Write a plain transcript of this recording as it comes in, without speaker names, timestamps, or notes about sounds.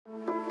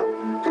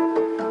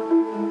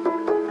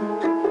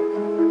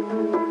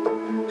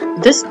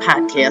This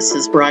podcast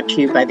is brought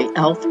to you by the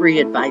L3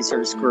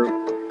 Advisors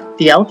Group.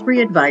 The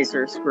L3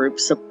 Advisors Group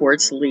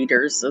supports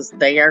leaders as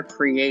they are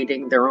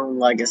creating their own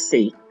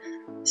legacy.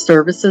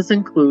 Services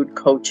include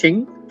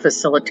coaching,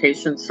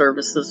 facilitation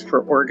services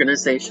for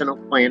organizational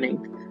planning,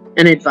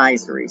 and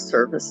advisory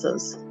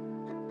services.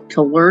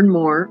 To learn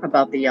more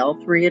about the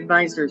L3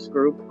 Advisors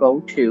Group,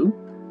 go to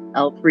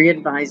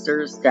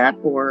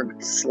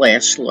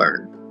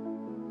l3advisors.org/learn.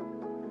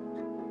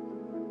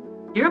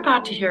 You're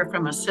about to hear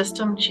from a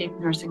System Chief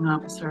Nursing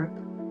Officer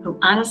who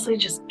honestly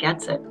just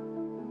gets it.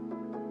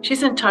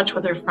 She's in touch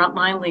with her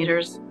frontline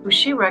leaders who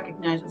she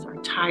recognizes are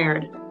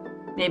tired,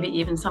 maybe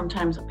even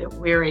sometimes a bit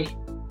weary.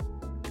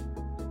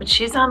 But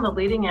she's on the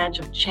leading edge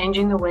of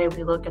changing the way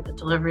we look at the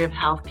delivery of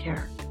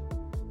healthcare.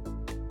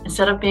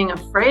 Instead of being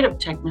afraid of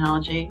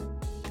technology,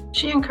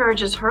 she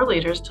encourages her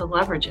leaders to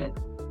leverage it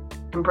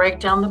and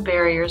break down the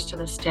barriers to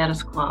the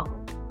status quo.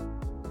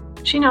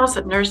 She knows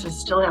that nurses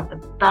still have the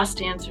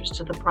best answers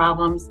to the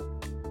problems.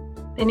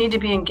 They need to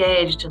be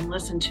engaged and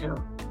listened to.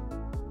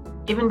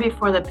 Even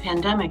before the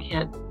pandemic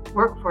hit,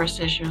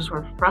 workforce issues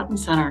were front and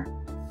center.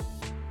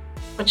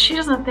 But she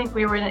doesn't think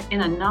we were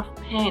in enough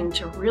pain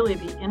to really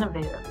be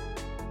innovative.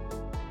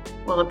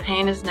 Well, the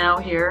pain is now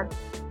here,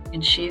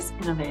 and she's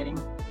innovating.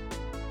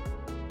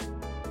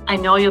 I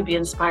know you'll be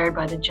inspired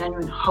by the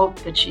genuine hope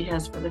that she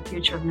has for the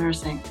future of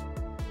nursing.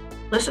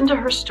 Listen to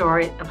her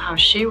story of how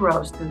she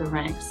rose through the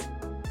ranks,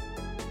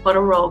 what a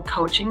role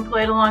coaching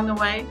played along the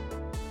way,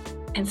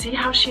 and see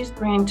how she's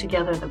bringing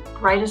together the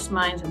brightest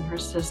minds in her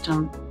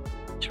system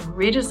to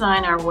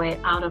redesign our way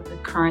out of the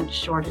current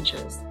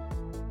shortages.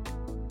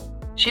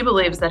 She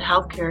believes that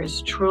healthcare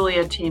is truly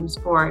a team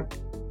sport,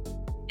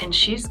 and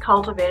she's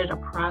cultivated a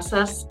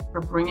process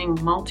for bringing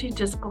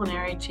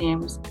multidisciplinary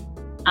teams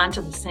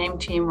onto the same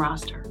team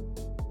roster.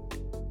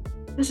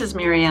 This is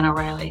Marianne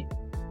O'Reilly,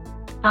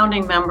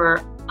 founding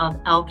member of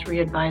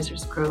L3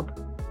 Advisors Group,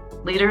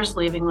 Leaders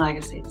Leaving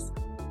Legacies.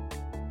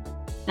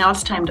 Now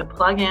it's time to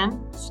plug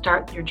in,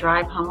 start your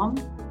drive home,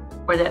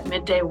 or that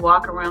midday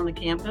walk around the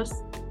campus.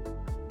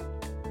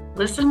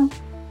 Listen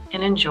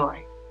and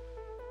enjoy.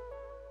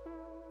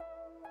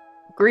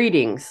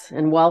 Greetings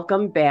and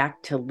welcome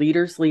back to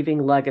Leaders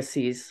Leaving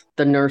Legacies,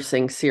 the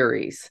nursing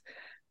series.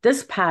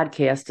 This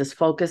podcast is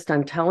focused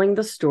on telling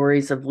the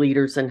stories of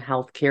leaders in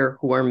healthcare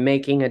who are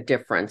making a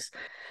difference.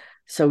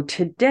 So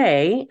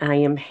today, I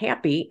am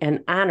happy and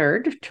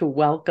honored to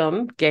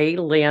welcome Gay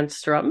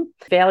Landstrom,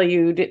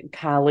 valued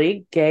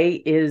colleague. Gay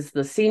is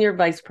the Senior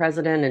Vice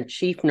President and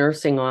Chief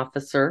Nursing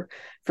Officer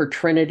for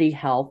Trinity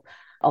Health,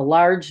 a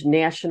large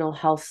national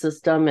health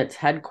system. It's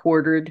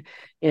headquartered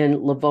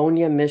in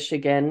Livonia,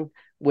 Michigan,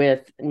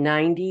 with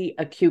 90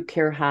 acute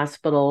care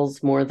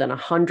hospitals, more than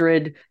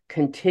 100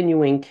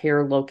 continuing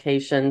care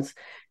locations,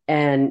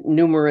 and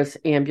numerous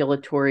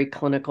ambulatory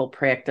clinical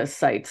practice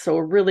sites. So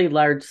a really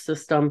large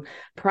system.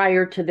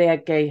 Prior to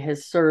that, Gay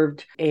has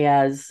served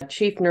as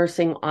Chief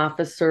Nursing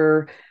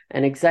Officer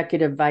and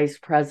Executive Vice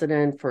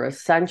President for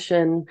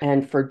Ascension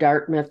and for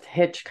Dartmouth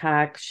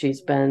Hitchcock.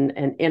 She's been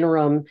an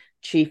interim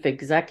Chief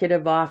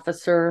Executive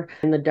Officer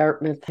in the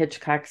Dartmouth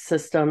Hitchcock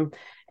system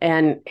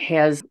and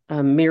has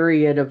a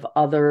myriad of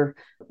other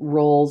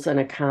roles and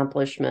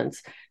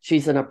accomplishments.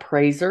 She's an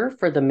appraiser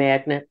for the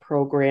Magnet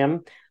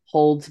program,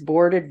 holds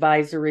board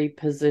advisory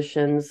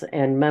positions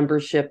and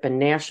membership in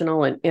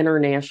national and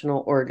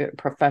international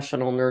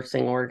professional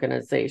nursing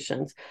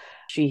organizations.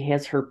 She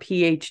has her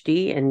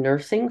PhD in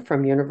nursing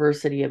from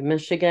University of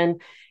Michigan,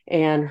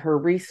 and her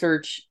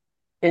research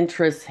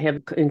interests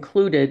have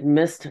included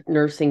missed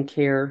nursing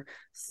care,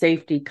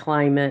 safety,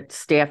 climate,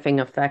 staffing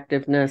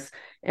effectiveness,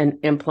 and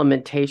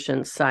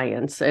implementation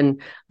science.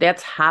 And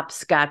that's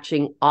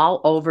hopscotching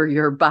all over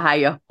your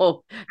bio,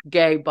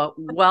 Gay, but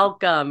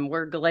welcome.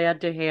 We're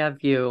glad to have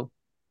you.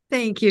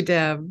 Thank you,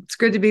 Deb. It's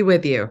good to be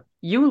with you.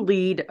 You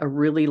lead a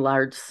really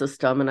large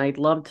system, and I'd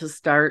love to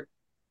start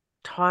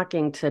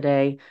talking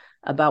today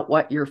about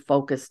what you're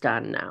focused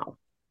on now.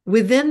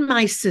 Within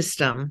my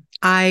system,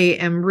 I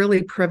am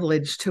really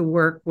privileged to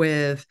work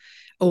with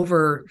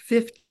over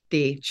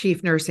 50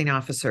 chief nursing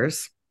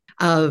officers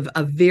of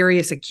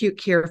various acute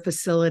care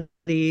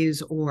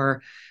facilities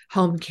or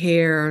home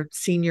care,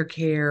 senior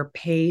care,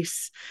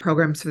 PACE,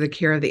 programs for the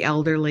care of the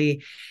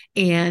elderly.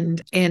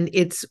 And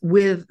it's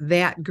with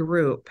that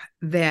group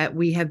that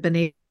we have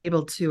been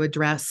able to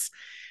address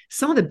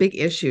some of the big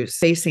issues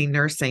facing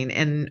nursing.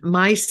 And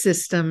my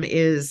system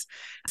is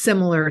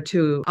similar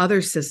to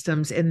other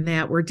systems in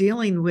that we're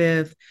dealing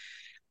with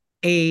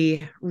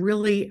a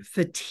really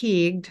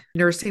fatigued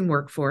nursing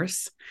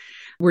workforce.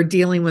 We're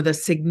dealing with a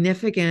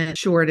significant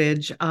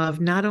shortage of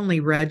not only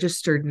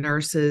registered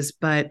nurses,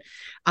 but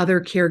other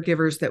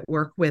caregivers that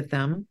work with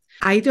them.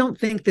 I don't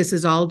think this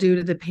is all due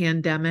to the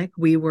pandemic.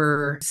 We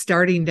were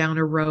starting down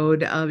a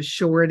road of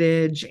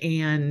shortage,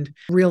 and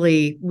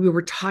really we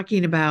were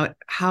talking about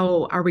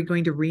how are we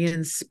going to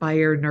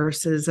re-inspire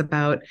nurses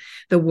about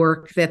the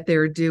work that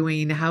they're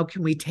doing? How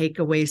can we take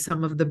away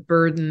some of the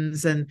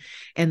burdens and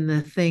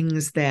the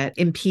things that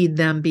impede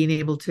them being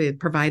able to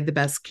provide the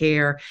best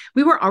care?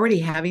 We were already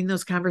having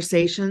those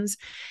conversations,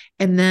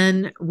 and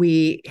then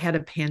we had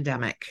a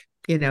pandemic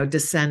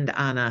descend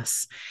on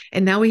us.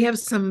 And now we have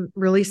some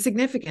really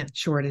significant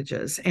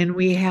shortages, and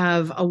we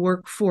have a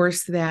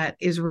workforce that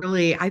is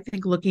really, I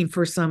think, looking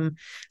for some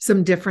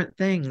different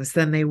things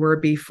than they were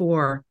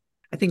before.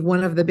 I think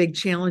one of the big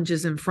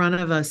challenges in front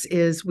of us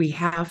is we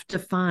have to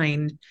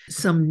find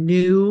some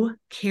new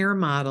care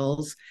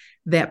models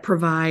that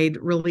provide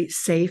really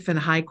safe and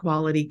high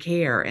quality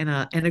care and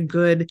a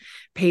good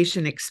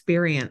patient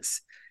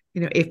experience.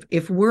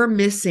 If we're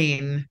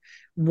missing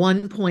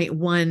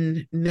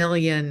 1.1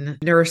 million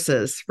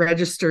nurses,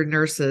 registered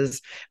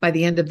nurses, by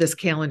the end of this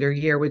calendar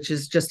year, which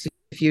is just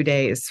a few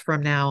days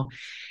from now,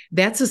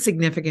 that's a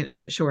significant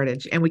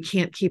shortage. And we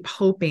can't keep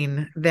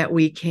hoping that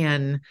we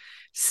can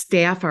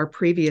staff our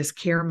previous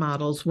care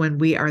models when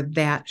we are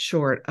that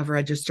short of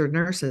registered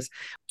nurses.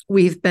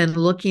 We've been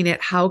looking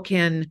at how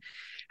can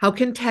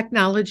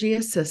technology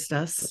assist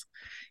us?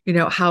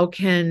 How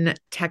can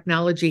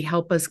technology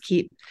help us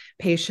keep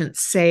patients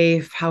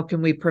safe? How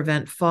can we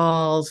prevent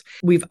falls?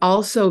 We've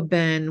also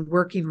been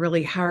working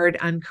really hard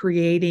on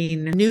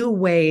creating new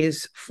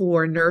ways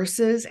for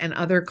nurses and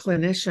other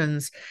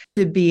clinicians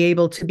to be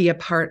able to be a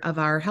part of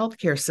our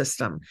healthcare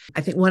system.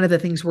 I think one of the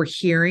things we're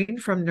hearing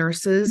from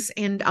nurses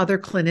and other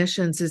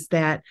clinicians is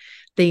that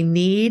they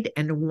need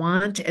and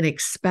want and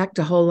expect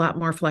a whole lot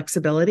more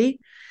flexibility.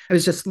 I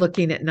was just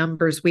looking at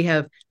numbers. We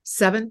have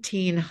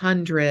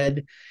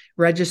 1,700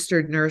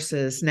 registered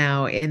nurses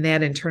now in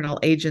that internal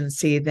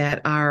agency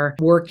that are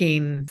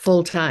working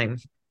full-time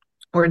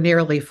or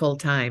nearly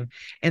full-time.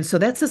 And so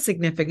that's a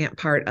significant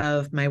part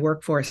of my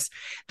workforce.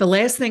 The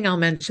last thing I'll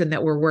mention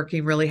that we're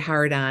working really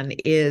hard on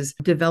is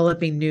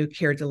developing new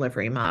care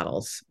delivery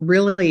models,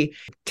 really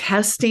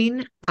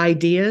testing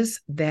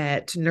ideas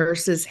that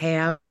nurses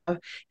have,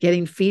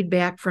 getting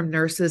feedback from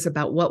nurses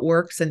about what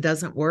works and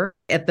doesn't work.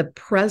 At the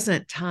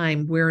present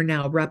time, we're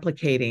now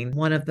replicating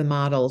one of the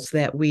models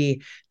that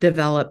we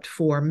developed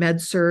for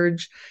med-surg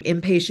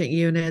inpatient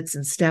units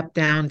and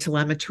step-down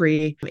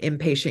telemetry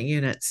inpatient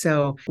units.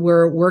 So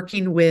we're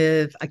working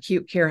with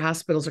acute care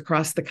hospitals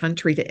across the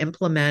country to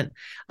implement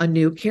a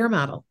new care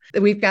model.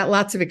 We've got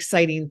lots of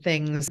exciting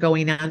things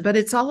going on, but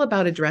it's all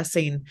about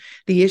addressing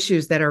the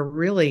issues that are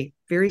really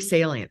very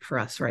salient for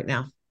us right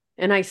now.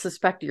 And I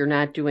suspect you're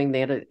not doing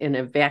that in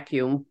a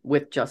vacuum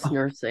with just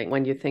nursing.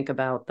 When you think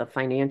about the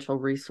financial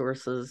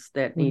resources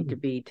that need to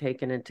be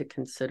taken into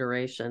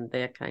consideration,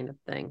 that kind of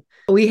thing.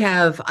 We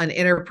have an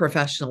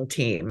interprofessional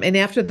team. And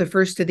after the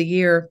first of the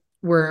year,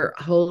 we're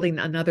holding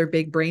another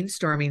big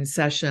brainstorming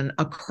session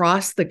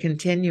across the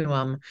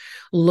continuum,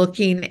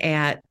 looking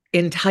at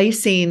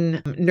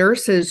enticing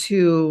nurses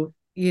who,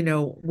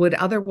 would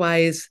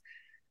otherwise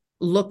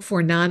look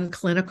for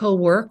non-clinical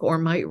work or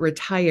might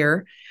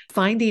retire,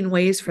 finding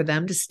ways for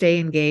them to stay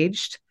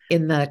engaged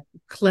in the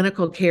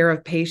clinical care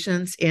of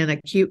patients in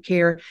acute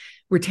care.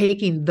 We're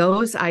taking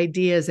those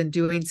ideas and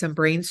doing some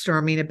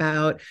brainstorming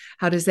about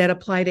how does that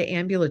apply to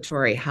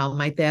ambulatory? How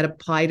might that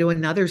apply to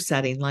another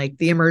setting like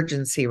the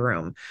emergency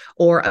room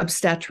or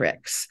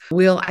obstetrics?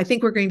 I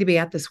think we're going to be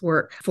at this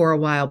work for a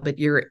while, but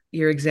you're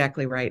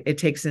exactly right. It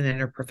takes an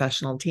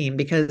interprofessional team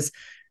because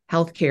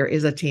healthcare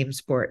is a team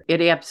sport.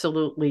 It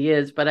absolutely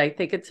is, but I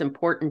think it's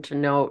important to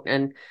note,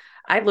 and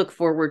I look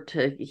forward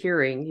to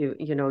hearing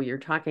you're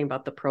talking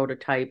about the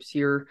prototypes.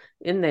 You're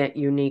in that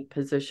unique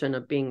position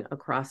of being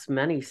across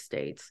many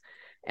states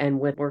and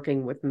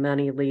working with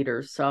many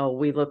leaders. So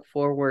we look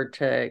forward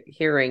to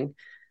hearing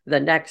the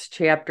next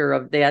chapter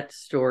of that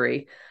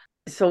story.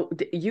 So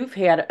you've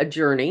had a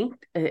journey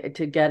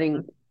to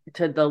getting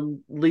to the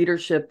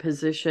leadership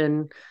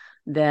position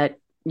that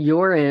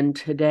you're in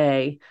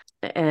today.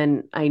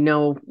 And I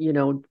know,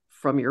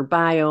 from your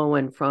bio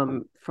and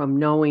from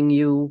knowing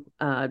you,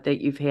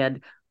 that you've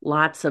had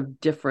lots of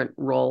different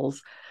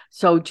roles.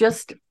 So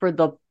just for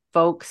the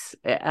folks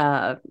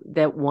that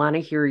want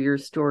to hear your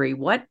story,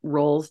 what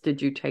roles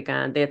did you take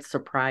on that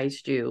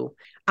surprised you?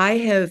 I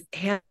have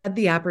had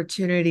the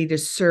opportunity to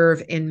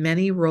serve in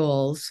many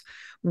roles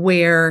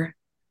where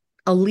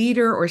a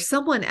leader or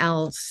someone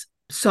else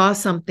saw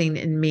something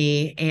in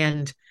me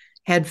and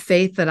had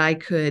faith that I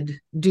could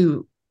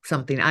do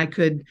something. I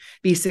could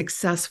be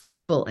successful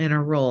in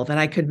a role, that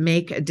I could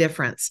make a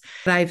difference.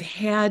 I've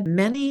had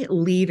many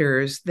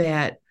leaders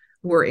that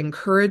were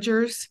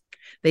encouragers.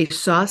 They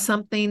saw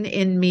something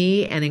in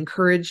me and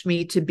encouraged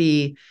me to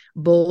be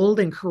bold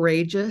and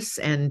courageous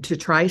and to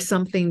try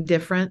something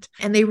different.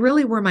 And they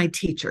really were my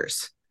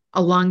teachers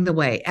along the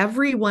way.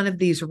 Every one of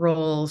these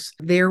roles,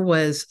 there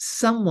was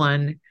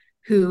someone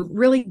who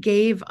really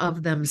gave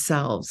of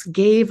themselves,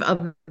 gave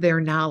of their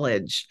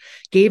knowledge,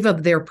 gave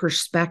of their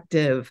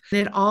perspective.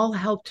 And it all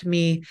helped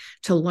me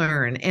to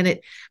learn. And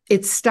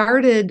it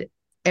started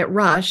at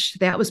Rush.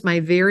 That was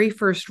my very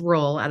first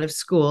role out of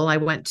school. I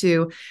went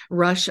to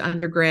Rush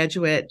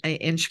undergraduate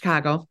in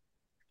Chicago.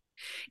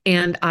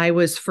 And I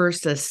was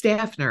first a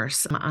staff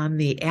nurse on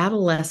the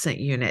adolescent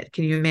unit.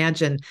 Can you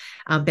imagine?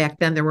 Back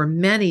then, there were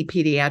many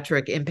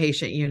pediatric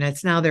inpatient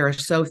units. Now there are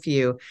so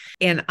few.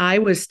 And I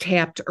was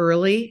tapped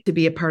early to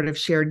be a part of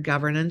shared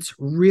governance.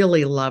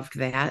 Really loved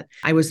that.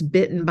 I was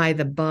bitten by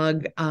the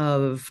bug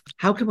of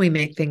how can we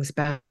make things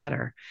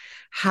better?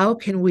 How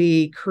can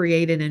we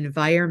create an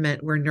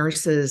environment where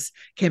nurses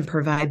can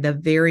provide the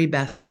very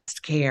best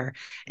care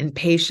and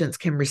patients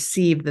can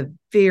receive the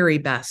very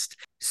best?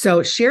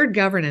 So shared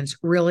governance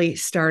really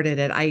started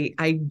it.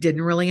 I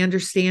didn't really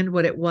understand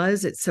what it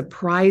was. It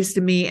surprised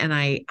me and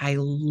I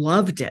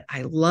loved it.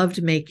 I loved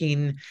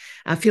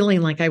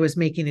feeling like I was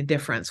making a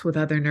difference with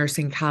other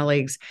nursing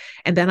colleagues.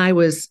 And then I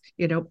was,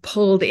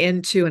 pulled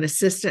into an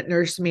assistant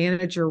nurse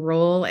manager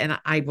role, and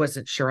I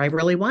wasn't sure I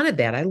really wanted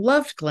that. I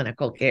loved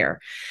clinical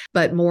care,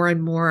 but more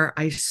and more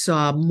I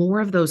saw more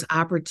of those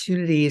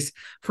opportunities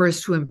for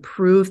us to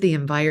improve the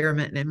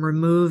environment and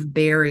remove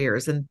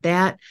barriers. And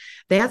that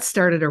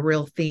started a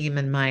real theme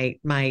in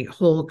my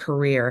whole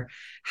career,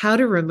 how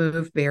to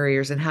remove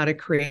barriers and how to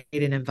create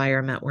an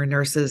environment where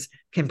nurses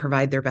can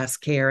provide their best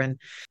care. And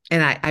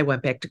I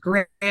went back to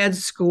grad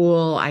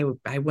school.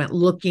 I went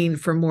looking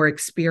for more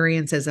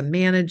experience as a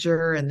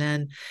manager and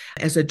then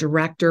as a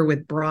director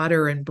with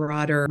broader and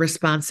broader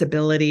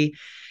responsibility.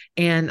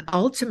 And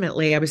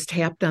ultimately, I was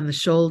tapped on the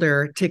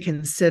shoulder to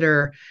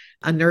consider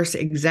a nurse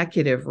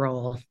executive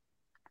role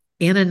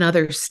in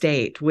another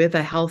state with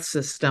a health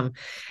system.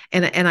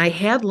 And I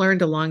had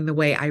learned along the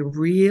way, I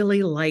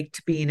really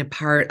liked being a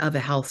part of a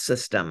health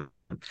system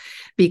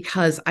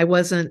because I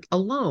wasn't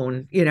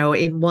alone,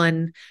 in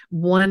one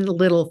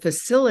little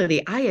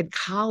facility. I had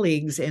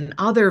colleagues in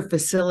other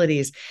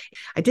facilities.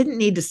 I didn't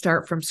need to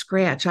start from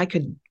scratch. I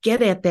could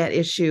get at that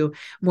issue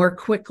more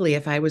quickly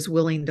if I was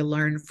willing to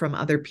learn from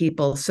other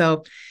people.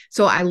 So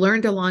I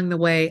learned along the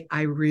way.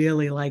 I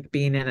really like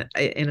being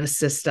in a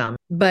system,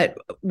 but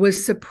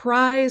was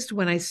surprised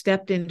when I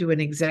stepped into an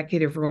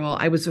executive role.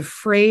 I was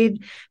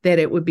afraid that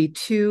it would be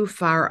too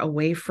far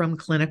away from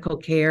clinical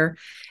care.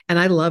 And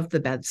I loved the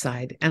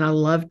bedside and I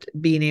loved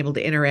being able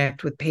to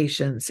interact with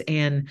patients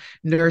and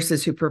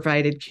nurses who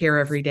provided care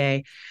every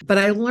day. But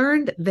I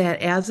learned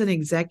that as an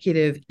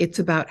executive, it's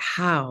about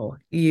how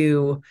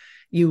you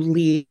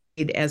lead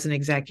as an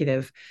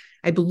executive.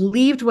 I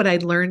believed what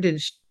I'd learned in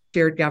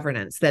shared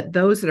governance, that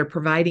those that are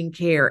providing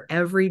care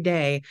every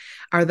day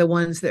are the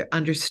ones that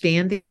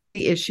understand the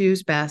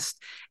issues best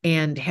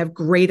and have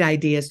great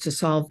ideas to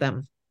solve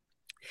them.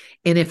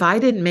 And if I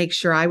didn't make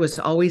sure I was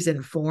always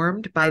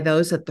informed by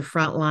those at the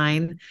front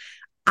line,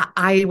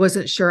 I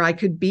wasn't sure I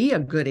could be a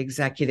good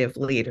executive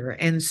leader.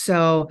 And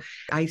so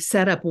I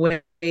set up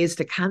ways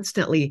to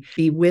constantly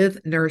be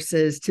with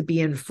nurses, to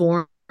be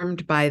informed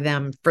by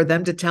them, for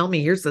them to tell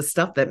me, here's the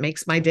stuff that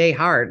makes my day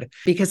hard,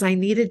 because I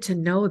needed to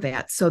know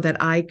that so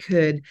that I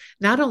could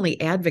not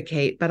only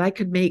advocate, but I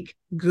could make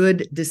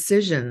good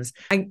decisions.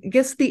 I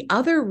guess the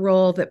other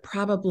role that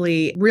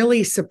probably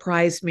really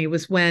surprised me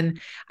was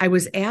when I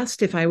was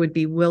asked if I would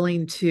be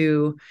willing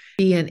to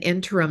be an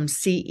interim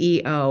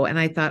CEO. And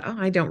I thought,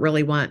 I don't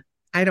really want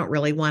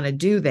to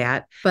do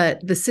that. But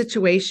the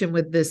situation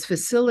with this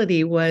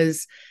facility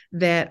was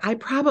that I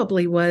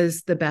probably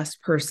was the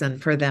best person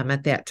for them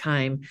at that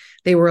time.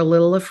 They were a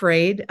little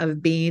afraid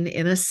of being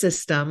in a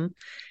system.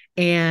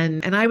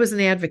 And I was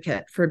an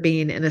advocate for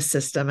being in a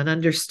system and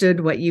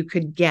understood what you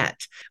could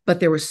get, but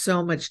there was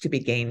so much to be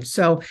gained.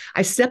 So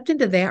I stepped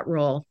into that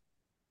role.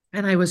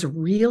 And I was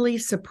really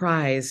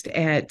surprised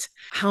at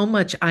how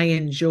much I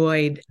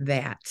enjoyed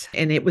that.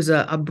 And it was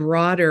a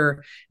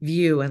broader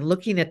view and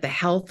looking at the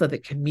health of the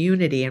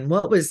community and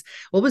what was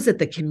it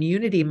the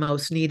community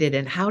most needed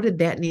and how did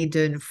that need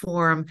to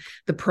inform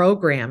the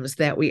programs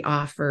that we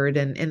offered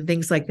and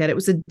things like that. It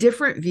was a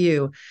different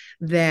view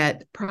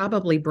that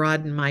probably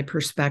broadened my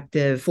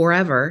perspective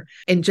forever.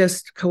 And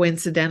just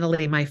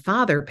coincidentally, my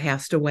father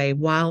passed away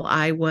while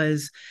I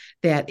was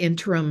that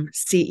interim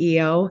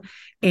CEO.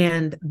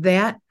 And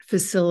that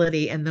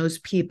facility and those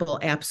people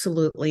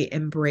absolutely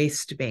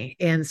embraced me.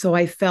 And so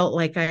I felt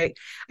like I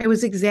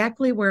was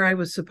exactly where I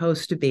was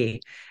supposed to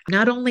be,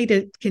 not only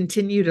to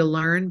continue to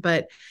learn,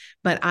 but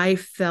I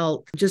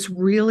felt just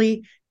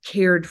really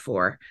cared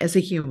for as a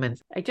human.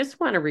 I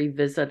just want to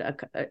revisit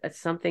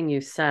something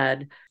you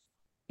said,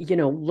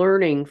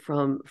 learning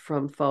from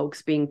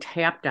folks, being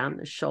tapped on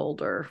the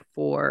shoulder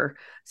for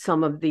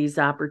some of these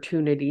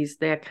opportunities,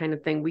 that kind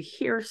of thing. We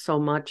hear so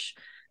much.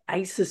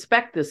 I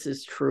suspect this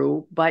is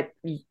true, but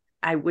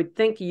I would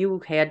think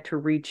you had to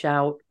reach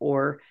out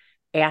or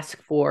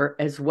ask for,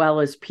 as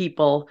well as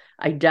people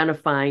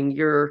identifying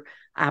your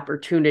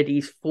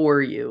opportunities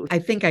for you? I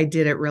think I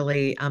did it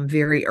really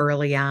very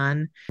early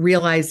on,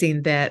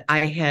 realizing that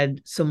I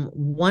had some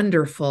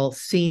wonderful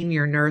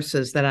senior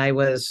nurses that I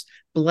was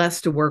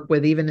blessed to work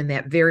with, even in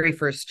that very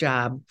first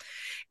job.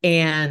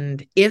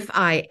 And if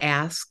I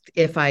asked,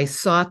 if I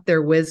sought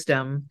their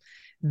wisdom,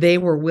 they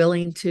were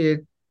willing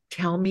to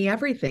tell me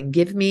everything,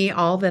 give me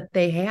all that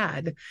they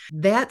had.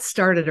 That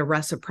started a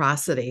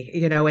reciprocity,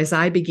 as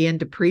I began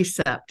to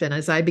precept and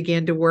as I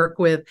began to work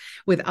with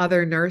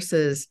other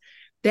nurses.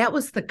 That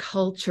was the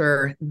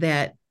culture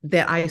that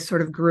I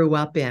sort of grew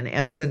up in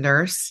as a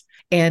nurse.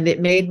 And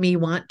it made me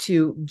want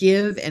to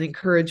give and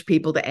encourage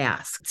people to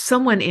ask.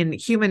 Someone in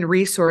human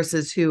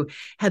resources who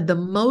had the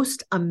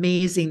most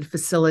amazing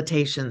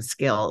facilitation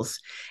skills.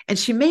 And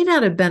she may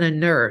not have been a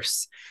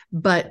nurse,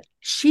 but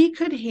she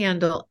could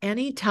handle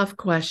any tough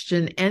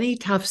question, any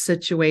tough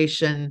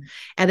situation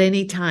at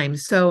any time.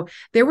 So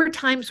there were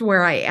times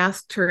where I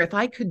asked her if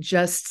I could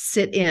just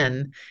sit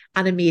in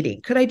on a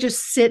meeting. Could I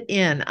just sit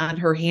in on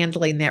her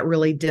handling that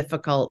really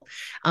difficult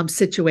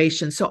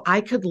situation so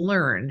I could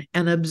learn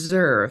and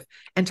observe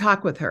and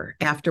talk with her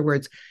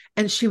afterwards?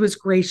 And she was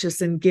gracious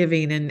and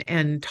giving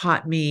and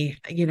taught me,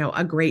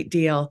 a great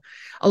deal.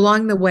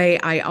 Along the way,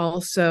 I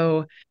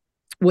also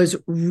was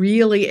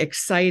really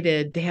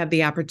excited to have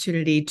the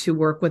opportunity to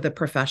work with a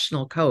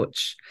professional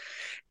coach.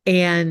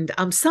 And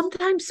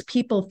sometimes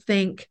people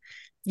think,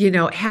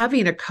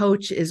 having a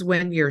coach is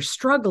when you're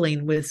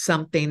struggling with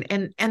something,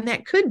 and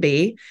that could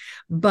be,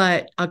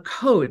 but a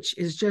coach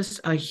is just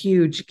a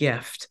huge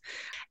gift.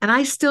 And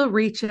I still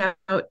reach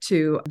out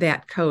to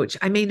that coach.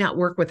 I may not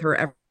work with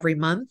her every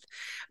month,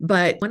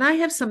 but when I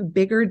have some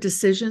bigger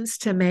decisions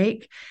to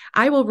make,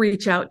 I will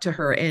reach out to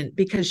her, and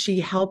because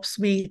she helps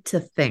me to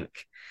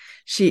think.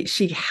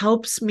 She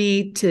helps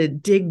me to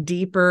dig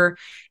deeper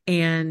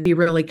and be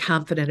really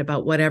confident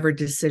about whatever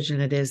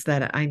decision it is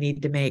that I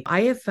need to make.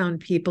 I have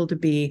found people to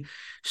be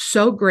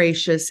so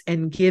gracious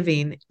and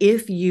giving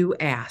if you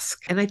ask.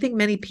 And I think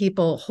many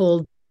people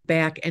hold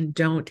back and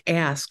don't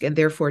ask and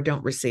therefore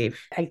don't receive.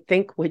 I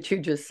think what you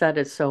just said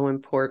is so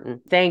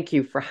important. Thank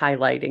you for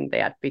highlighting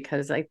that,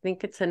 because I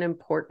think it's an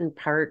important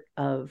part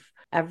of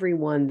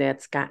everyone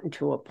that's gotten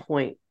to a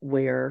point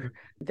where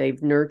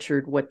they've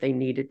nurtured what they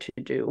needed to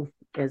do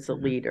as a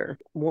leader.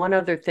 One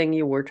other thing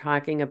you were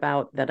talking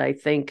about that I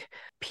think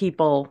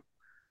people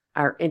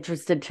are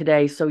interested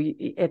today. So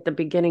at the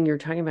beginning, you're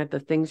talking about the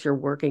things you're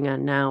working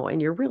on now,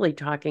 and you're really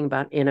talking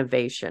about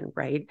innovation,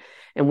 right?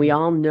 And we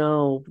all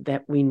know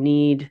that we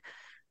need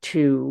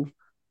to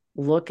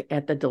look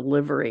at the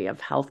delivery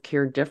of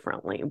healthcare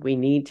differently. We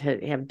need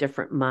to have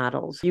different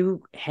models.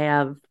 You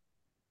have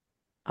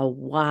a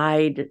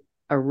wide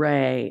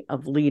array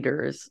of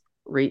leaders,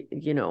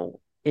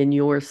 in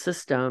your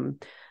system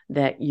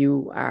that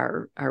you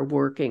are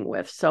working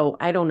with. So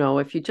I don't know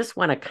if you just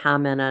want to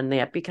comment on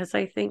that, because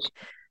I think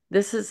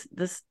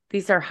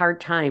these are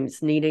hard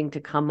times, needing to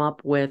come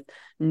up with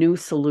new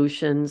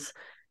solutions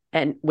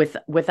and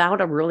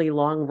without a really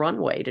long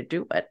runway to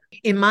do it.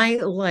 In my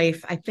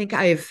life, I think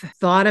I've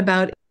thought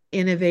about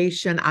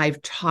innovation.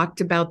 I've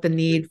talked about the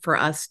need for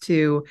us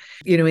to,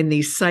 in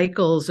these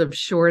cycles of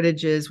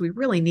shortages, we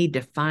really need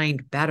to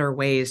find better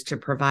ways to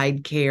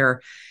provide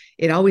care.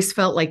 It always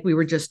felt like we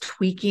were just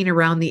tweaking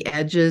around the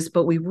edges,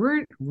 but we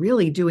weren't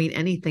really doing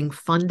anything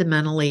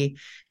fundamentally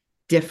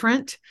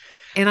different.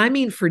 And I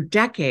mean, for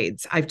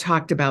decades, I've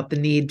talked about the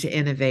need to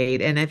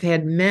innovate. And I've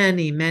had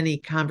many, many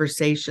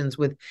conversations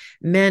with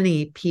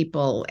many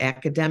people,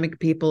 academic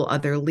people,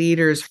 other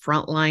leaders,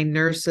 frontline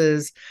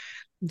nurses,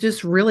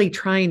 just really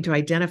trying to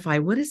identify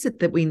what is it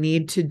that we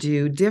need to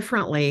do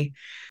differently.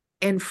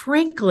 And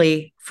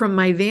frankly, from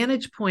my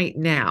vantage point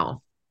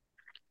now,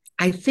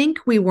 I think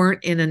we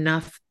weren't in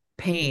enough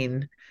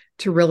pain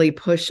to really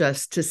push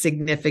us to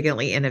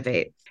significantly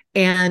innovate.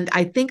 And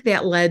I think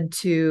that led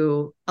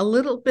to a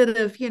little bit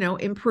of,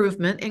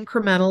 improvement,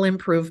 incremental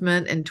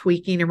improvement and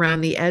tweaking around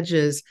the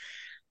edges,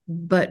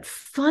 but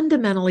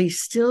fundamentally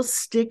still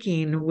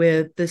sticking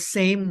with the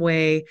same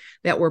way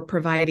that we're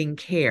providing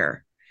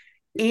care.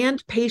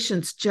 And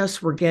patients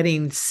just were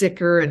getting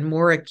sicker and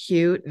more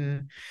acute,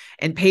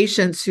 and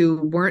patients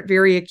who weren't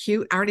very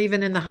acute aren't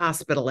even in the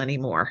hospital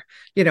anymore.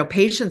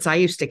 Patients I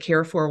used to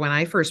care for when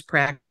I first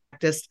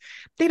practiced,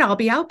 they'd all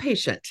be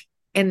outpatient.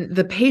 And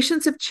the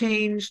patients have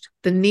changed,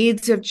 the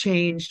needs have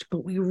changed,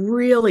 but we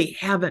really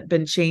haven't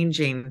been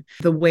changing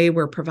the way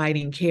we're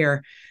providing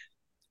care.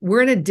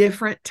 We're in a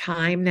different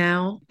time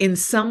now. In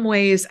some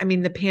ways, I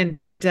mean, the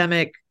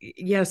pandemic,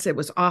 yes, it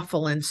was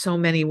awful in so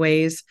many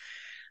ways.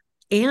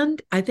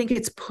 And I think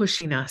it's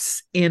pushing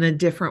us in a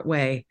different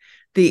way.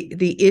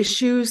 The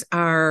issues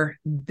are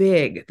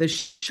big. The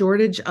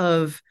shortage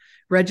of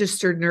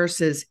registered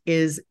nurses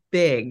is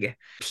big.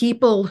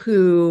 People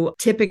who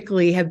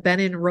typically have been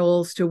in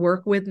roles to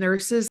work with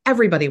nurses,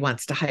 everybody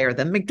wants to hire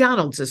them.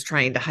 McDonald's is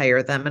trying to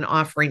hire them and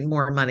offering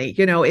more money.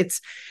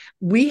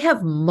 We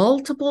have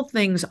multiple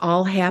things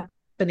all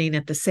happening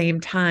at the same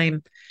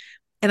time.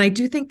 And I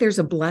do think there's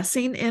a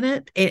blessing in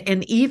it.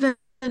 And even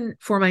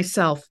for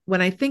myself,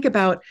 when I think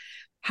about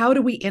how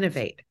do we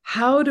innovate?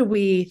 How do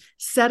we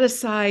set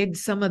aside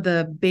some of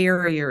the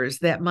barriers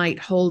that might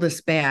hold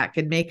us back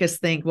and make us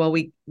think, well,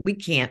 we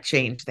can't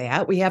change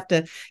that. We have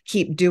to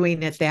keep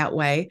doing it that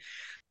way.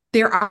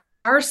 There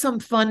are some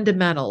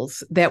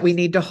fundamentals that we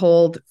need to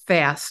hold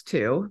fast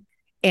to,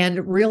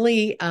 and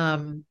really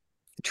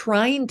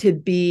trying to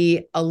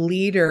be a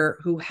leader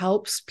who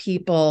helps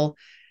people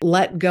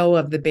let go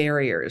of the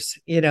barriers,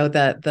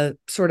 the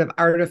sort of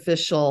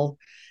artificial,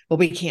 well,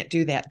 we can't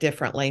do that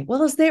differently.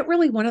 Well, is that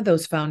really one of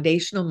those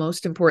foundational,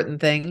 most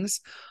important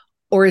things?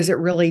 Or is it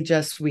really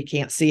just we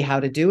can't see how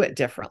to do it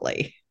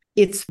differently?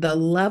 It's the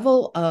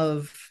level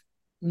of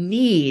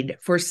need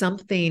for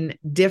something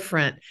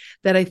different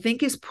that I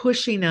think is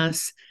pushing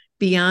us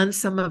beyond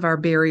some of our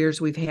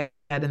barriers we've had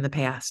in the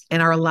past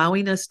and are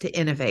allowing us to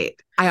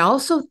innovate. I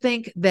also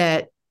think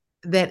that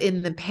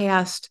in the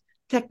past,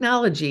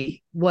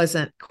 technology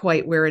wasn't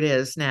quite where it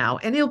is now,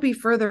 and it'll be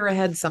further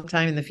ahead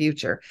sometime in the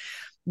future.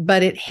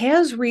 But it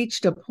has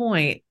reached a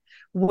point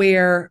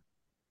where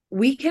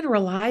we can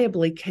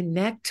reliably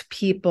connect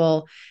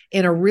people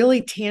in a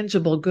really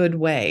tangible, good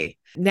way.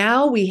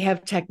 Now we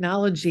have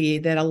technology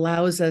that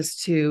allows us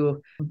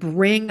to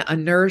bring a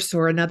nurse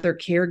or another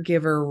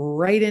caregiver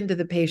right into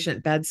the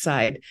patient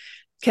bedside.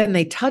 Can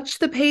they touch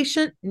the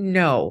patient?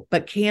 No,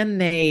 but can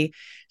they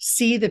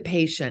see the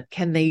patient?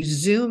 Can they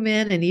zoom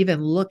in and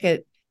even look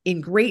at in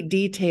great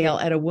detail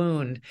at a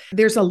wound?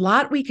 There's a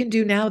lot we can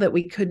do now that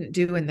we couldn't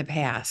do in the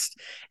past.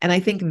 And I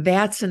think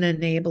that's an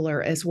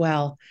enabler as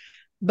well.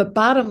 But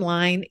bottom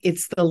line,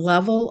 it's the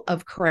level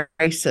of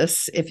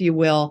crisis, if you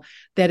will,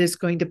 that is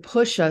going to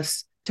push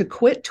us to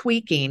quit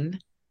tweaking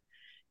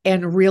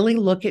and really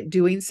look at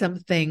doing some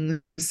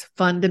things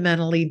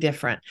fundamentally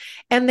different.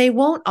 And they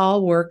won't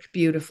all work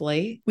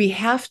beautifully. We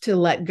have to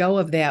let go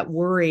of that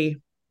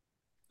worry.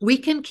 We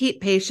can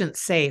keep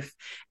patients safe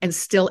and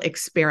still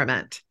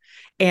experiment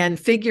and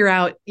figure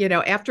out,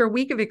 after a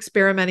week of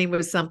experimenting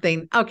with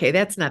something, okay,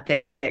 that's not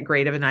that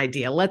great of an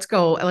idea. Let's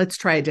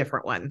try a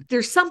different one.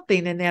 There's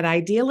something in that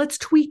idea. Let's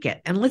tweak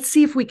it and let's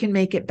see if we can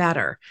make it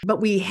better. But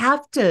we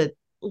have to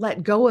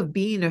let go of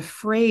being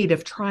afraid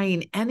of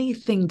trying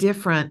anything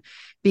different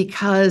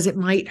because it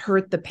might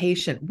hurt the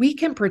patient. We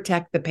can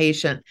protect the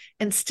patient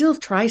and still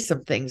try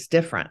some things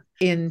different.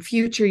 In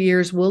future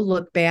years, we'll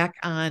look back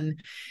on,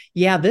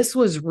 this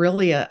was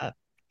really a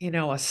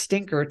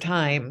stinker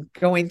time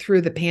going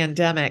through the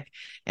pandemic.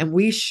 And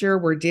we sure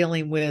were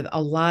dealing with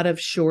a lot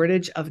of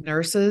shortage of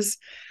nurses,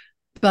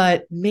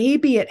 but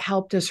maybe it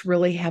helped us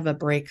really have a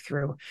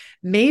breakthrough.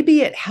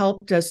 Maybe it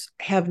helped us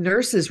have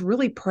nurses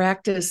really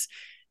practice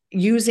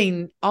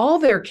using all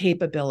their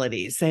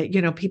capabilities that,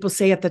 people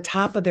say at the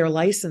top of their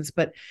license,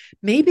 but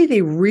maybe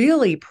they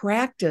really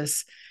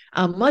practice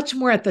much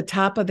more at the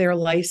top of their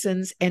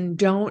license and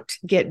don't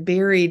get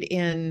buried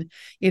in,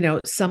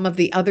 some of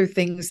the other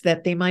things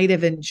that they might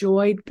have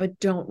enjoyed, but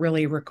don't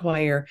really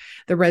require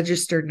the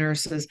registered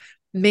nurses.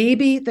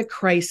 Maybe the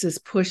crisis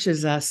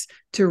pushes us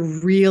to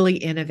really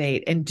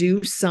innovate and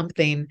do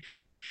something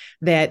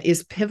that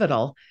is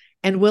pivotal.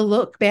 And we'll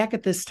look back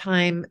at this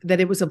time that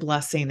it was a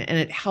blessing and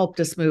it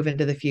helped us move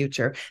into the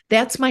future.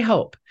 That's my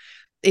hope,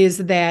 is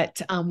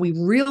that we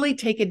really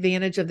take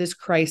advantage of this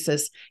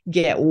crisis,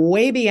 get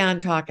way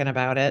beyond talking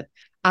about it.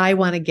 I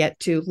want to get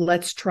to,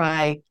 what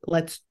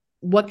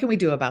can we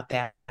do about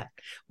that?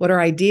 What are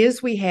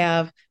ideas we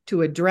have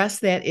to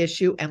address that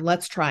issue? And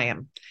let's try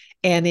them.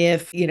 And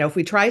if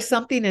we try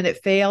something and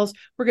it fails,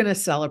 we're going to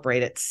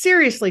celebrate it,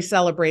 seriously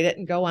celebrate it,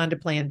 and go on to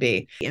plan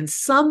B. And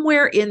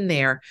somewhere in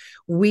there,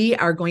 we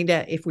are going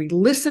to, if we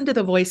listen to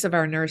the voice of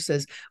our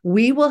nurses,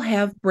 we will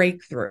have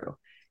breakthrough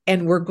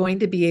and we're going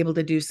to be able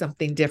to do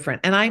something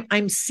different. And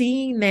I'm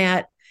seeing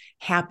that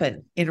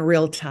happen in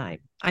real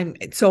time.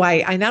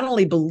 I not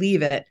only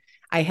believe it,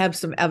 I have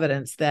some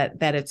evidence that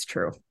it's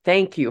true.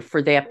 Thank you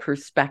for that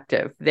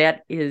perspective.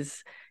 That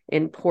is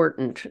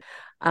important.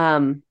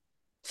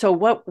 So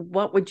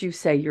what would you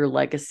say your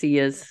legacy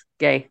is,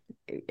 Gay?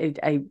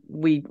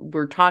 We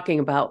were talking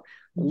about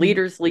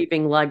leaders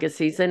leaving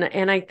legacies,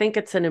 and I think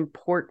it's an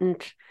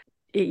important,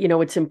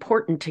 it's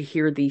important to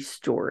hear these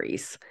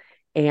stories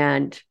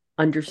and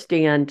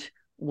understand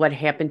what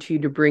happened to you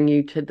to bring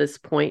you to this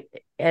point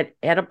at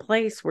a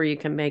place where you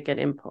can make an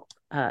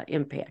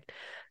impact.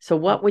 So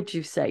what would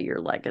you say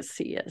your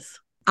legacy is?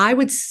 I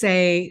would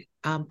say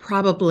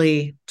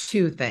probably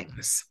two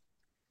things.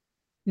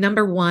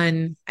 Number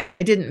one, I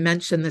didn't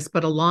mention this,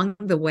 but along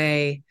the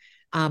way,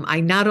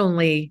 I not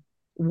only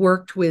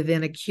worked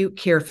within acute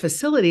care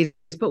facilities,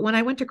 but when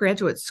I went to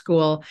graduate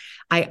school,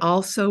 I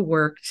also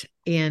worked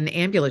in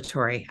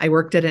ambulatory. I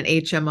worked at an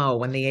HMO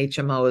when the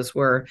HMOs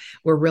were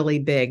really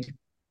big.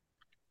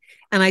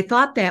 And I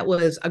thought that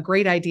was a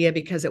great idea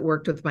because it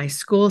worked with my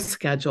school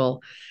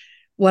schedule.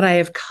 What I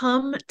have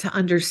come to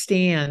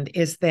understand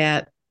is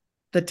that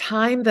the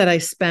time that I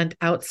spent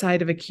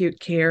outside of acute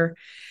care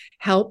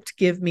helped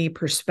give me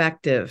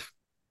perspective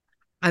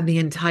on the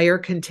entire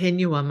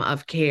continuum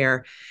of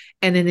care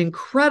and an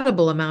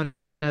incredible amount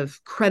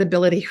of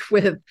credibility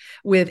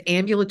with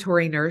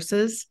ambulatory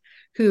nurses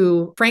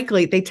who,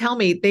 frankly, they tell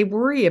me they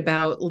worry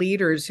about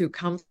leaders who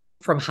come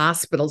from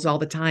hospitals all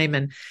the time.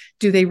 And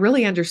do they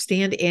really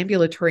understand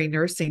ambulatory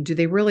nursing? Do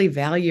they really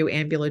value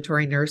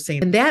ambulatory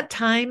nursing? And that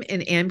time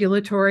in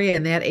ambulatory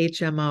and that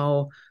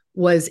HMO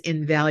was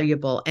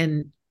invaluable.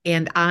 And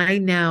I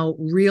now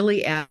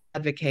really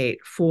advocate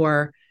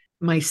for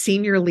my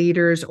senior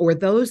leaders or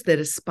those that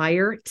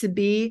aspire to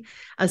be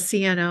a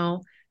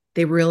CNO.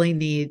 They really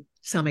need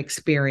some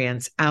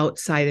experience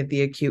outside of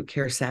the acute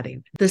care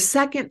setting. The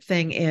second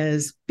thing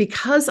is,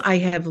 because I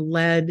have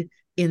led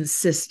in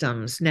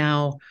systems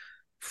now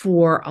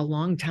for a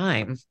long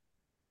time,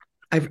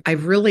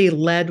 I've really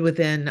led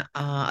within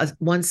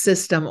one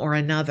system or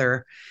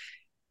another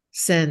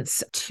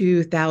since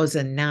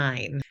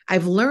 2009.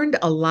 I've learned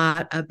a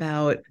lot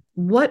about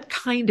what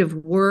kind of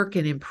work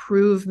and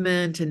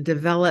improvement and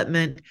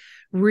development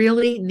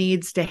really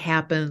needs to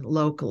happen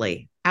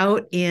locally,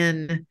 out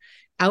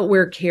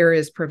where care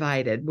is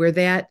provided, where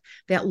that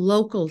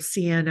local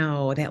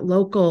CNO, that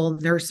local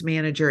nurse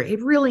manager,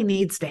 it really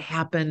needs to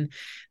happen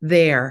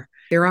there.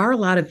 There are a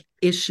lot of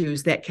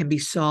issues that can be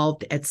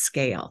solved at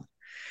scale.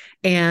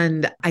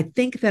 And I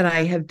think that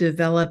I have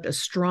developed a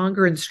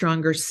stronger and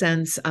stronger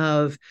sense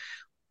of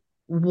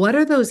what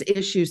are those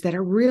issues that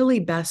are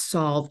really best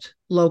solved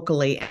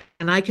locally,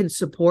 and I can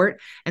support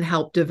and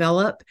help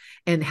develop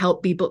and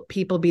help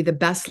people be the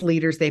best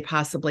leaders they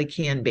possibly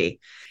can be.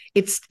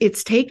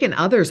 It's taken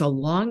others a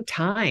long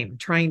time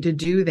trying to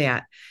do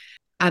that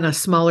on a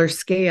smaller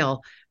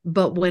scale.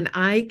 But when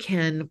I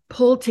can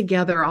pull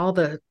together all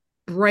the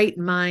bright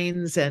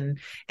minds and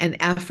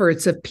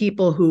efforts of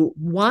people who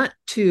want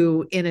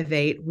to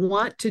innovate,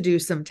 want to do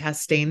some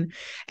testing,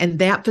 and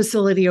that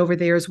facility over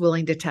there is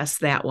willing to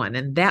test that one,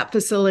 and that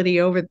facility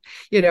over,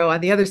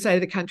 on the other side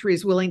of the country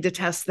is willing to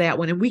test that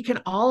one, and we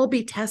can all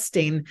be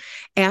testing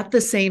at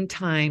the same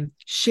time,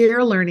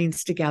 share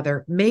learnings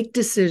together, make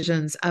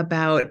decisions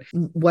about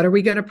what are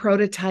we going to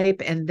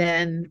prototype and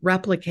then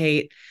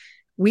replicate.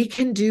 We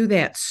can do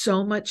that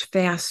so much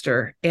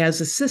faster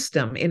as a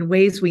system in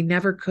ways we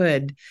never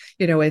could,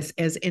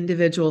 as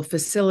individual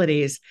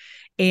facilities.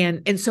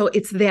 And so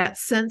it's that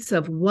sense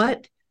of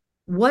what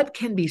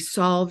can be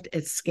solved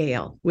at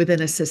scale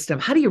within a system.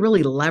 How do you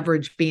really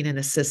leverage being in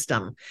a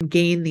system,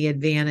 gain the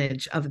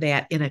advantage of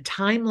that in a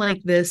time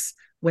like this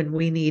when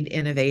we need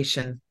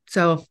innovation?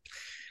 So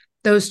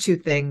those two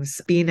things,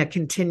 being a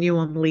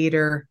continuum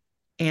leader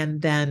and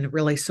then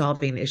really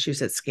solving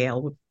issues at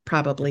scale, would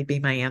probably be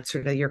my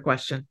answer to your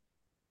question.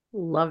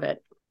 Love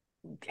it.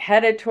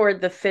 Headed toward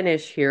the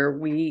finish here,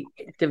 we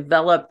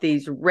develop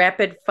these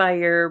rapid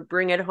fire,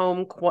 bring it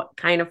home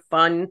kind of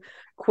fun,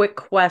 quick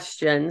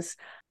questions.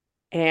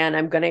 And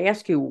I'm going to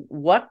ask you,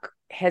 what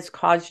has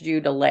caused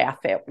you to laugh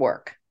at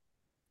work?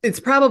 It's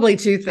probably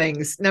two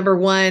things. Number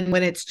one,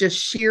 when it's just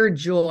sheer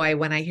joy,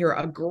 when I hear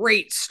a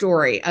great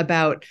story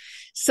about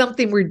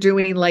something we're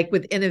doing, like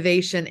with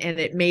innovation, and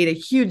it made a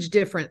huge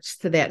difference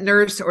to that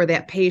nurse or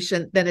that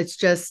patient, then it's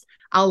just,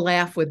 I'll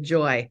laugh with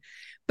joy.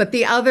 But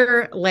the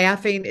other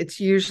laughing, it's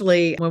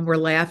usually when we're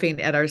laughing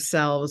at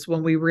ourselves,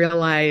 when we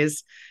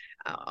realize,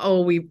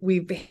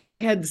 we've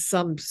had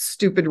some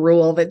stupid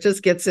rule that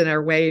just gets in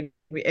our way.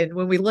 And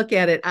when we look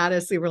at it,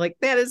 honestly, we're like,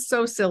 that is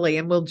so silly.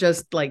 And we'll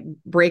just like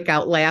break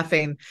out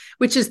laughing,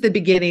 which is the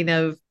beginning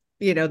of,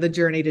 the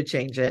journey to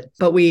change it.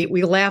 But we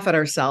laugh at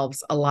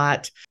ourselves a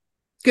lot,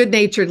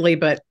 good-naturedly,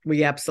 but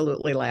we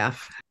absolutely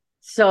laugh.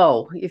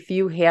 So if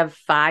you have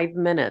 5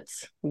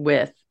 minutes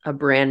with a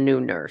brand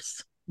new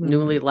nurse,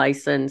 newly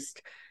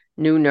licensed,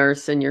 new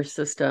nurse in your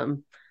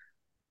system,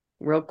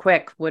 real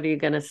quick, what are you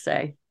going to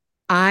say?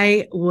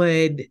 I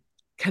would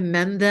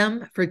commend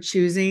them for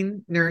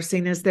choosing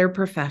nursing as their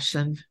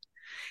profession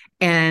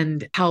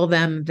and tell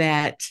them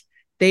that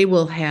they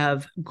will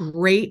have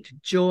great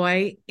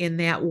joy in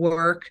that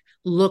work.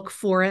 Look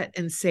for it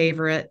and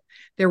savor it.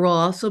 There will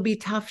also be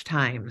tough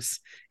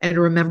times, and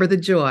remember the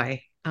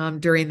joy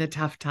during the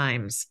tough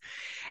times.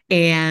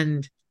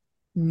 And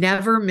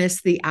never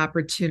miss the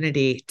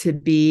opportunity to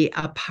be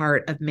a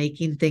part of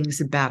making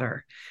things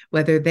better,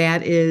 whether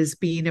that is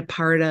being a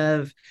part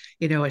of,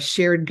 a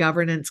shared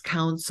governance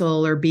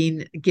council, or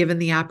being given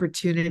the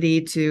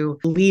opportunity to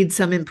lead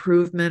some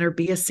improvement or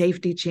be a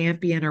safety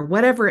champion or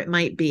whatever it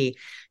might be.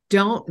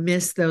 Don't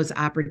miss those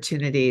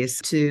opportunities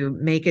to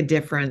make a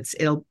difference.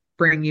 It'll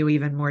bring you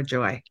even more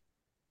joy.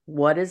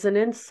 What is an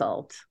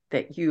insult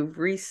that you've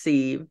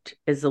received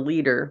as a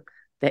leader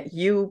that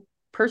you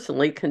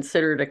personally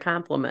considered a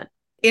compliment?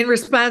 In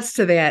response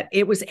to that,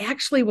 it was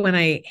actually when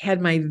I had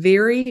my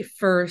very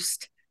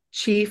first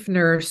chief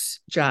nurse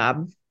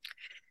job,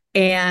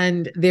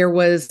 and there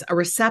was a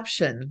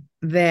reception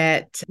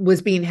that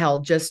was being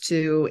held just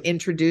to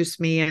introduce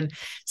me, and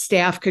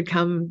staff could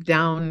come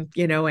down,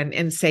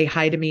 and say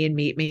hi to me and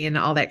meet me and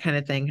all that kind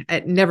of thing.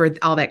 Never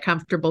all that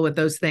comfortable with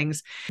those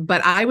things.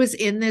 But I was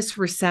in this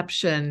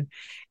reception,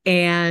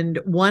 and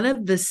one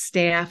of the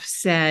staff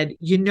said,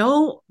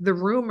 the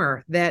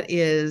rumor that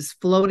is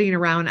floating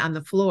around on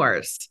the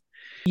floors,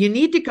 you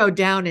need to go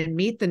down and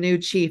meet the new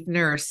chief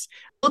nurse.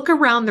 look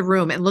around the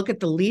room and look at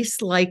the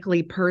least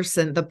likely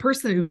person, the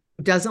person who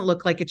doesn't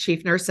look like a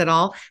chief nurse at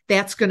all,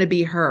 that's going to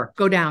be her.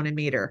 Go down and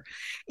meet her.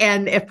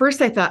 And at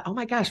first I thought, oh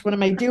my gosh, what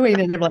am I doing?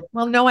 And I'm like,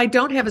 well, no, I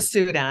don't have a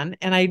suit on,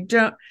 and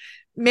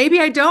maybe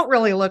I don't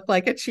really look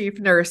like a chief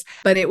nurse,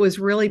 but it was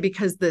really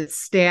because the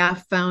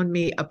staff found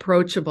me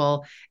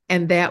approachable.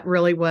 And that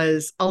really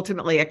was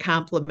ultimately a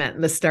compliment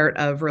and the start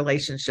of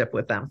relationship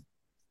with them.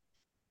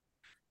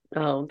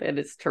 Oh, that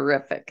is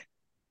terrific.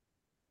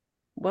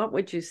 What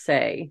would you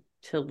say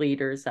to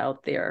leaders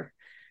out there?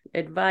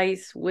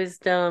 Advice,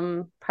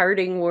 wisdom,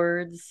 parting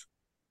words?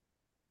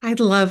 I'd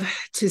love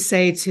to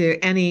say to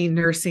any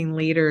nursing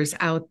leaders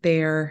out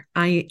there,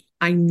 I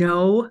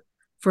know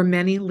for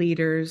many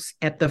leaders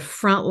at the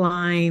front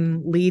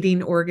line,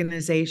 leading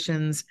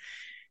organizations,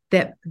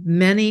 that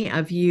many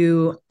of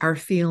you are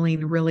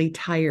feeling really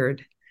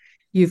tired.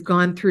 You've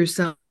gone through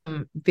some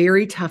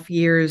very tough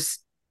years,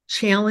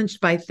 challenged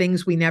by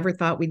things we never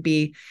thought we'd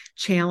be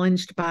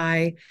challenged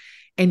by.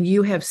 And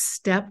you have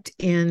stepped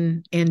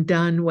in and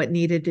done what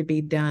needed to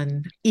be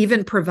done,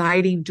 even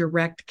providing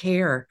direct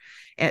care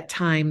at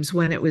times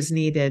when it was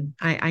needed.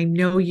 I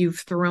know you've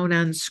thrown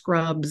on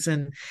scrubs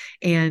and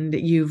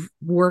you've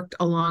worked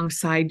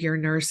alongside your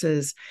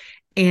nurses.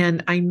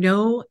 And I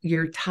know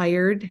you're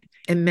tired,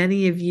 and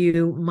many of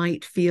you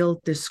might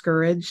feel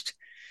discouraged.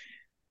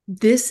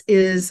 This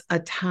is a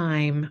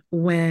time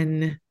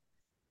when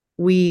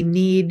we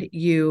need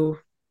you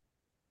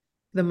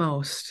the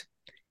most.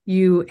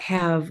 You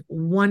have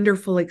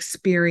wonderful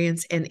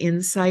experience and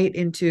insight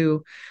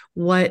into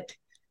what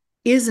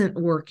isn't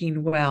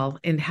working well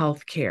in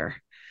healthcare,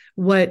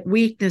 what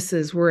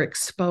weaknesses were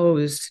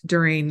exposed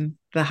during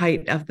the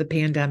height of the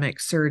pandemic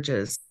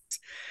surges.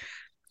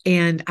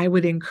 And I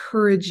would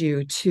encourage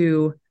you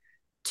to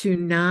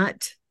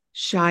not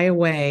shy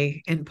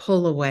away and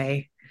pull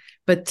away,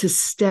 but to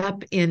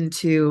step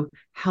into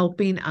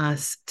helping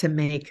us to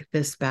make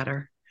this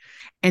better.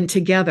 And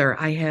together,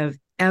 I have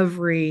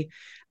every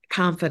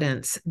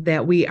confidence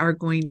that we are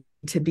going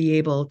to be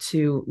able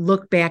to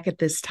look back at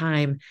this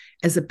time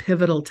as a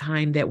pivotal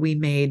time that we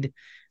made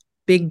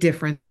big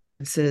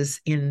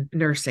differences in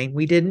nursing.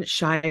 We didn't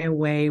shy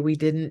away, we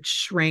didn't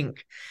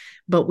shrink,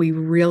 but we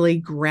really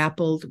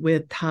grappled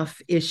with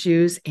tough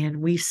issues and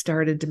we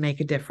started to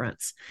make a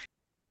difference.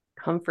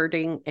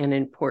 Comforting and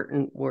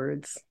important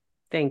words.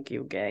 Thank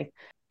you, Gay.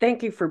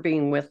 Thank you for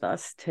being with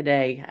us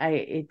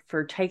today.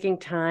 For taking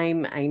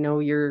time. I know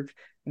you're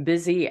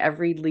busy,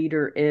 every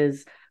leader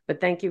is,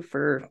 but thank you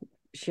for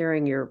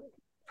sharing your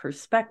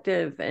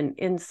perspective and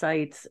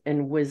insights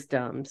and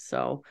wisdom.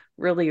 So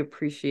really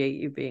appreciate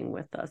you being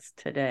with us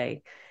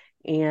today.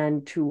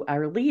 And to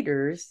our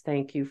leaders,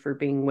 thank you for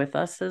being with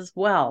us as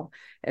well.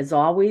 As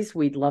always,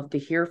 we'd love to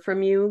hear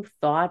from you,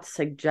 thoughts,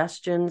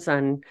 suggestions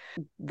on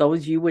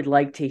those you would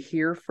like to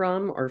hear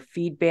from, or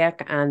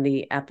feedback on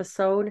the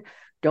episode.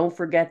 Don't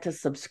forget to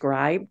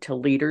subscribe to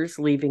Leaders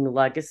Leaving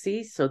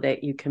Legacy so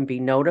that you can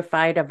be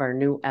notified of our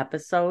new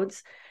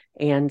episodes.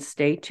 And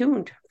stay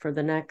tuned for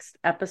the next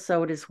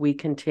episode as we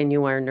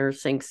continue our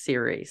nursing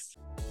series.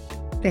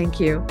 Thank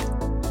you.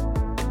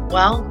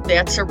 Well,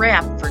 that's a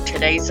wrap for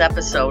today's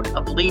episode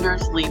of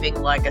Leaders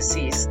Leaving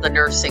Legacies, the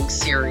nursing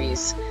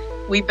series.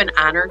 We've been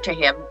honored to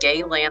have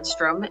Gay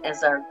Landstrom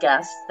as our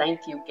guest.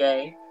 Thank you,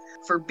 Gay,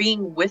 for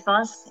being with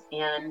us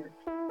and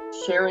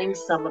sharing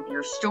some of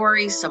your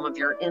stories, some of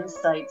your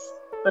insights,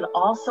 but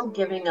also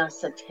giving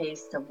us a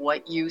taste of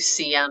what you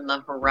see on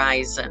the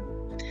horizon.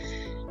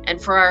 And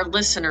for our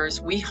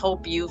listeners, we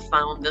hope you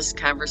found this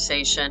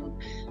conversation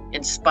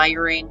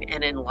inspiring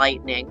and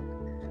enlightening.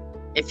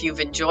 If you've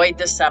enjoyed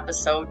this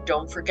episode,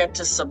 don't forget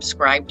to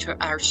subscribe to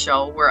our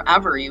show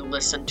wherever you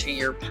listen to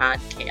your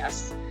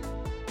podcasts.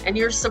 And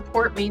your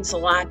support means a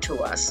lot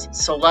to us,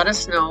 so let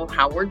us know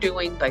how we're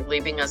doing by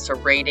leaving us a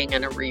rating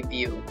and a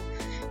review.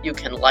 You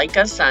can like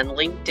us on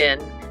LinkedIn,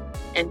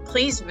 and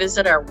please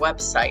visit our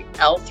website,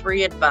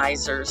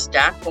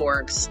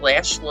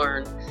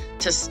 l3advisors.org/learn,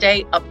 to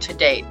stay up to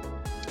date.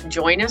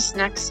 Join us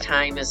next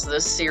time as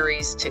this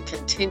series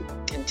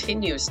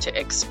continues to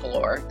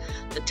explore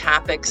the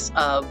topics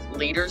of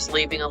leaders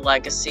leaving a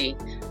legacy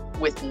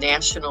with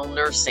national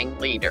nursing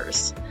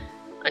leaders.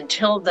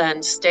 Until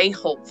then, stay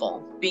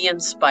hopeful, be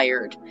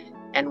inspired,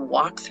 and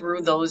walk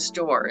through those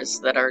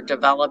doors that are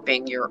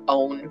developing your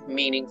own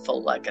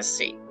meaningful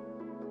legacy.